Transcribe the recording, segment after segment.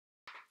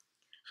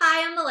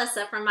Hi, I'm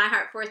Melissa from My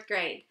Heart 4th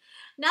grade.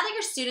 Now that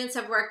your students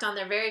have worked on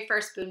their very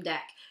first Boom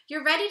deck,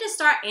 you're ready to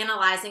start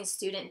analyzing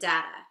student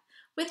data.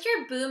 With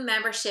your Boom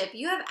membership,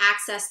 you have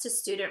access to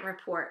student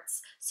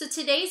reports. So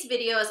today's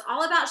video is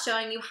all about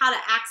showing you how to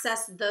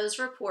access those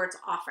reports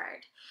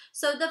offered.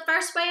 So the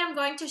first way I'm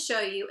going to show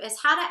you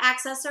is how to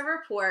access a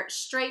report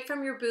straight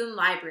from your Boom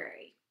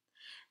library.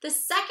 The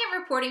second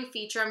reporting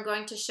feature I'm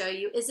going to show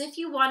you is if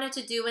you wanted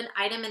to do an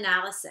item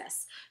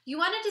analysis. You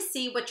wanted to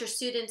see what your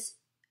students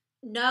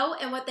know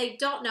and what they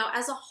don't know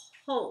as a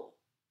whole.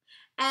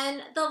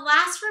 And the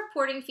last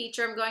reporting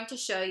feature I'm going to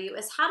show you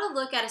is how to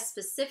look at a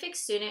specific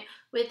student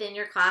within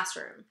your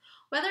classroom.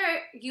 Whether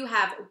you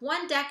have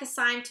one deck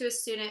assigned to a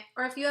student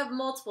or if you have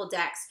multiple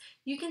decks,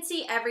 you can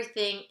see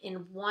everything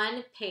in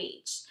one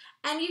page.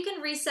 And you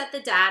can reset the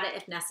data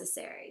if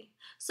necessary.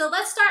 So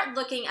let's start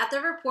looking at the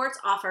reports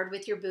offered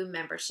with your Boom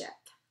membership.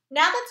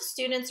 Now that the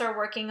students are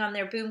working on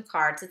their Boom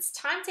cards, it's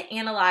time to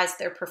analyze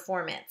their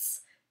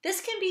performance. This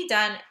can be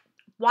done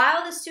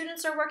while the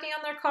students are working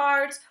on their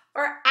cards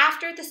or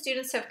after the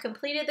students have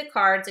completed the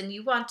cards and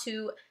you want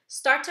to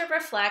start to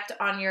reflect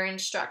on your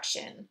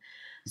instruction.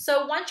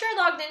 So once you're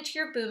logged into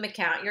your Boom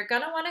account, you're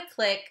going to want to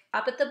click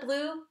up at the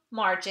blue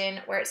margin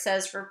where it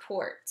says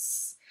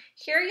Reports.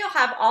 Here you'll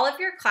have all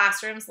of your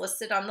classrooms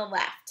listed on the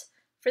left.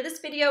 For this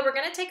video, we're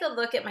going to take a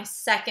look at my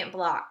second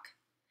block.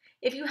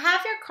 If you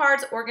have your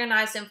cards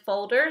organized in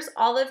folders,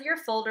 all of your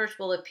folders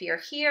will appear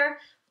here.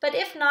 But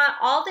if not,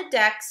 all the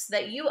decks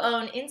that you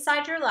own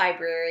inside your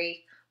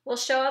library will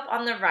show up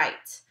on the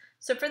right.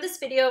 So for this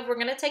video, we're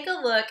going to take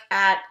a look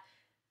at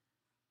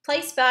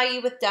place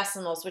value with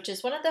decimals, which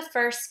is one of the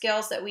first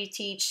skills that we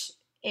teach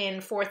in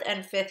 4th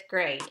and 5th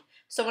grade.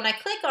 So when I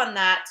click on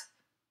that,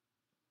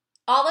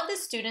 all of the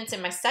students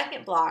in my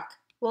second block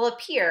will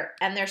appear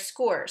and their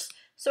scores.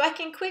 So I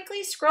can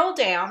quickly scroll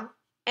down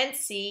and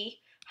see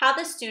how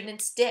the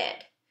students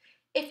did.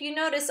 If you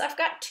notice, I've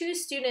got 2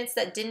 students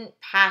that didn't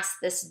pass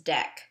this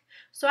deck.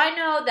 So I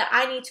know that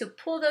I need to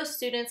pull those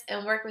students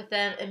and work with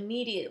them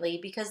immediately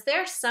because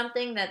there's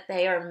something that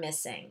they are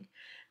missing.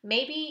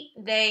 Maybe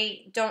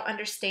they don't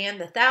understand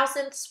the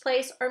thousandths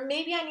place, or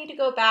maybe I need to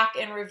go back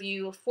and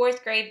review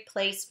 4th grade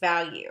place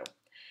value.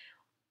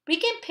 We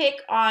can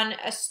pick on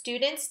a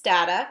student's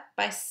data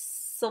by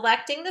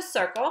selecting the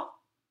circle,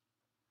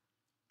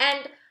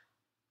 and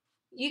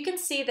you can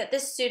see that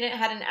this student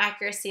had an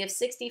accuracy of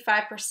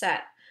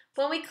 65%.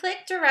 When we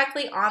click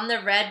directly on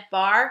the red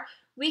bar,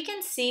 we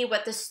can see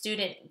what the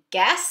student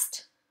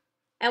guessed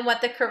and what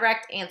the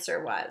correct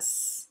answer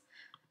was.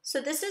 So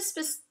this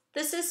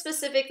is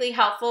specifically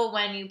helpful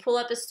when you pull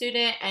up a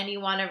student and you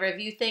want to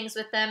review things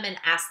with them and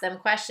ask them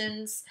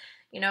questions.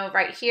 You know,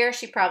 right here,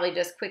 she probably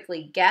just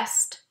quickly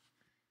guessed.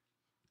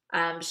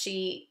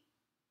 She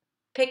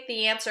picked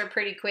the answer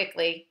pretty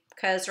quickly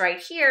because right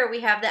here we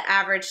have the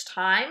average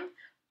time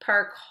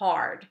per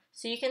card.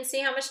 So you can see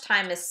how much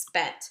time is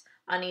spent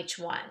on each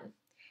one.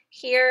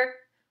 Here,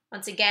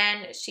 once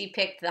again, she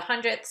picked the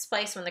hundredths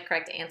place when the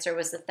correct answer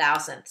was the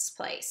thousandths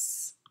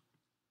place.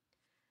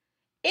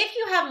 If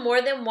you have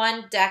more than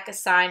one deck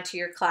assigned to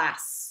your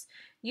class,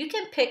 you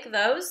can pick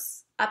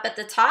those up at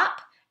the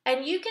top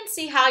and you can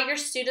see how your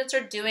students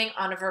are doing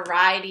on a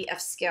variety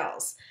of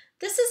skills.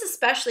 This is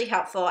especially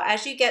helpful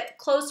as you get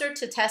closer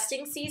to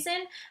testing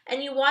season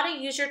and you want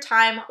to use your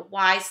time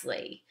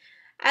wisely.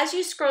 As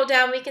you scroll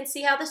down, we can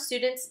see how the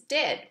students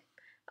did.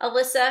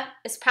 Alyssa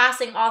is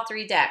passing all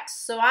 3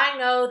 decks, so I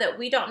know that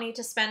we don't need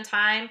to spend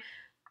time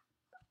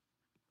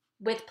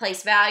with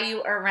place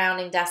value or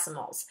rounding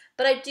decimals.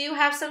 But I do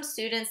have some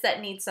students that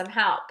need some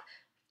help.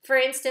 For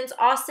instance,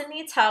 Austin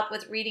needs help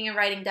with reading and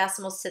writing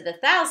decimals to the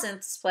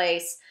thousandths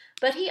place,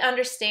 but he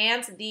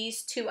understands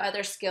these 2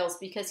 other skills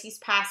because he's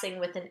passing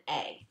with an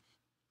A.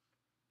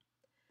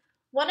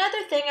 One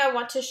other thing I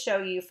want to show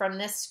you from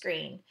this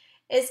screen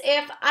is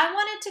if I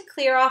wanted to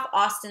clear off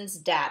Austin's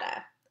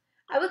data.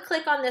 I would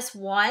click on this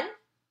 1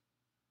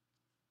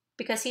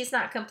 because he's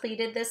not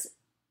completed this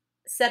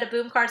set of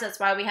Boom cards.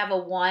 That's why we have a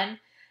 1.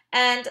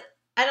 And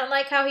I don't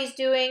like how he's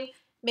doing.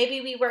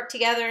 Maybe we work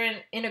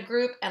together in a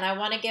group and I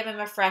want to give him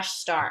a fresh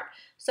start.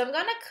 So I'm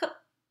going to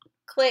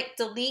click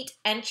Delete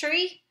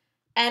Entry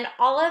and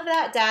all of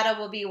that data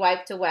will be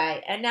wiped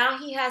away. And now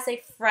he has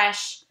a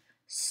fresh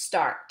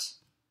start.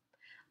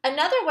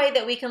 Another way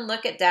that we can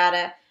look at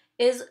data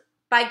is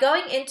by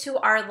going into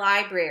our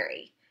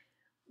library.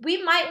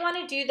 We might want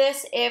to do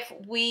this if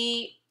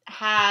we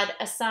had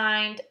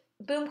assigned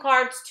Boom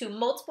cards to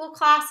multiple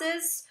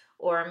classes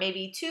or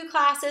maybe 2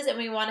 classes and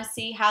we want to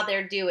see how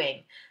they're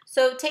doing.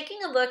 So taking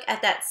a look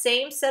at that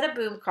same set of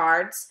Boom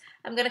cards,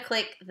 I'm going to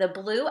click the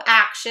blue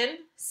action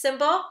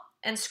symbol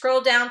and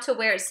scroll down to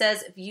where it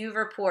says View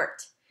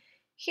Report.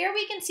 Here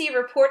we can see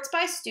reports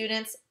by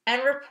students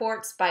and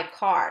reports by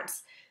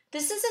cards.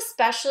 This is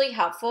especially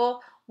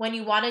helpful when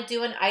you want to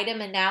do an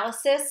item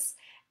analysis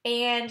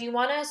and you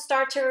want to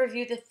start to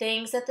review the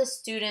things that the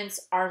students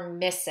are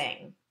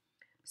missing.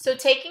 So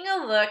taking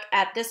a look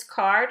at this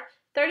card,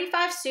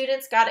 35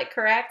 students got it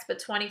correct, but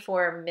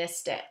 24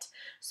 missed it.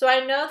 So I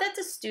know that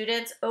the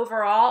students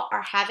overall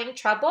are having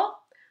trouble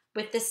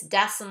with this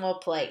decimal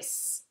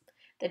place.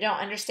 They don't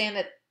understand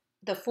that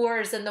the 4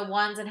 is in the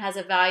ones and has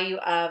a value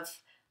of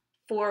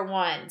 4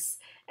 ones.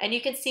 And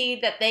you can see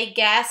that they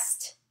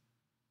guessed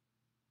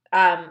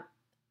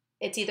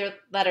it's either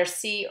letter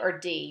C or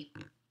D.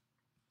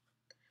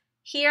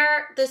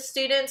 Here, the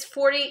students,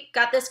 40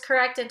 got this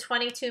correct and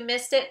 22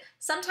 missed it.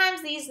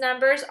 Sometimes these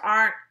numbers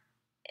aren't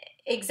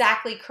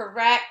exactly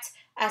correct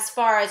as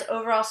far as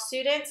overall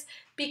students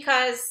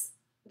because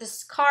the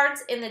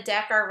cards in the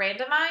deck are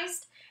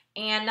randomized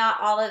and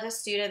not all of the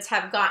students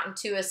have gotten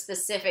to a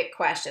specific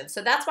question.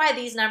 So that's why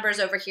these numbers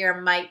over here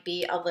might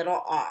be a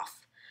little off.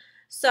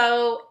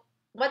 So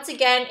once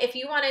again, if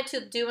you wanted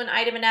to do an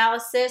item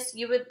analysis,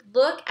 you would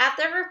look at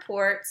the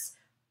reports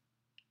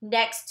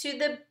next to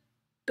the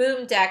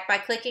Boom deck by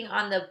clicking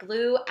on the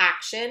blue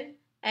action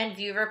and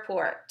view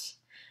report.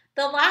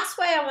 The last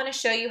way I want to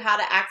show you how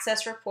to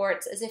access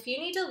reports is if you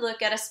need to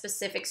look at a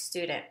specific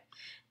student.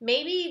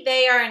 Maybe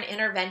they are in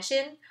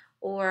intervention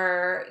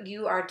or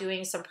you are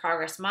doing some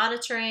progress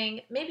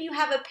monitoring. Maybe you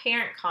have a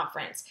parent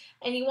conference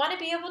and you want to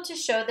be able to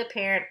show the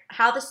parent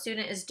how the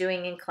student is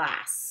doing in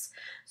class.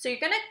 So you're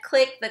going to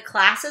click the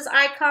classes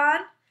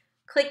icon,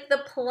 click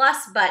the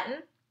plus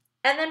button,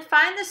 and then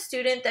find the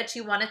student that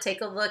you want to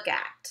take a look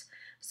at.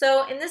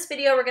 So in this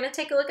video, we're going to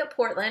take a look at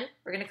Portland.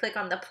 We're going to click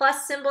on the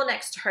plus symbol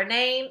next to her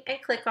name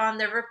and click on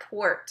the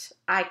report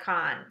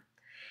icon.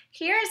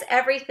 Here's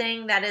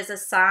everything that is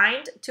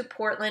assigned to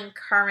Portland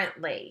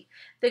currently.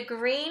 The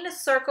green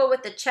circle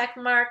with the check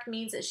mark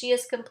means that she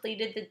has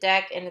completed the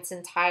deck in its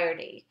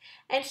entirety.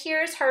 And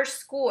here's her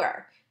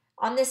score.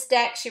 On this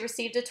deck, she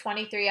received a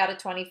 23 out of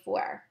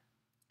 24.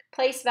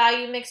 Place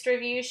value mixed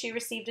review, she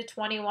received a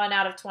 21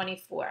 out of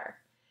 24.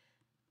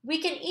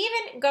 We can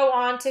even go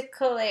on to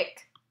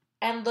click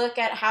and look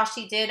at how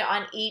she did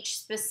on each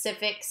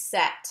specific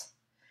set.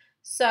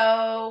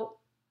 So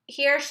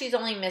here she's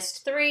only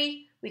missed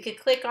 3. We could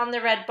click on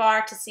the red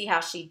bar to see how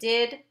she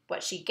did,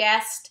 what she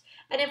guessed.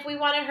 And if we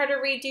wanted her to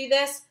redo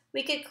this,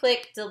 we could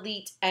click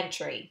delete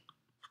entry.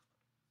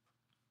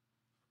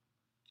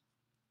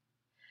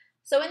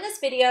 So in this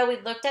video, we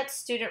looked at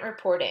student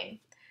reporting.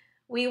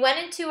 We went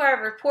into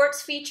our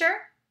reports feature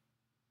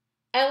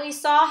and we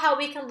saw how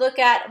we can look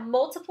at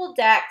multiple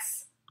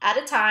decks at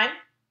a time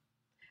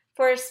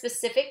for a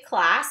specific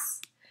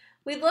class.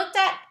 We looked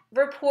at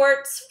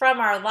reports from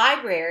our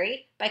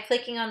library by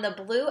clicking on the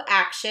blue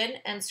action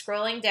and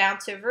scrolling down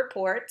to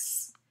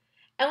reports.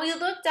 And we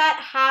looked at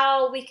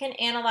how we can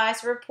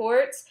analyze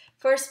reports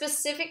for a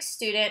specific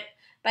student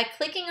by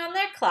clicking on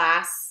their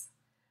class,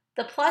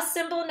 the plus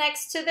symbol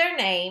next to their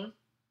name,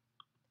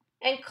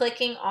 and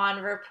clicking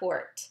on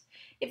report.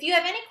 If you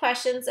have any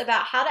questions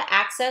about how to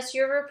access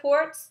your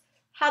reports,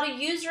 how to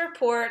use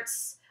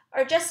reports,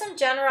 or just some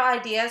general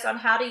ideas on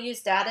how to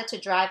use data to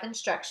drive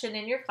instruction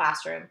in your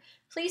classroom,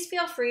 please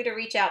feel free to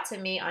reach out to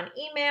me on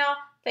email,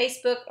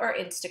 Facebook, or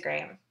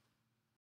Instagram.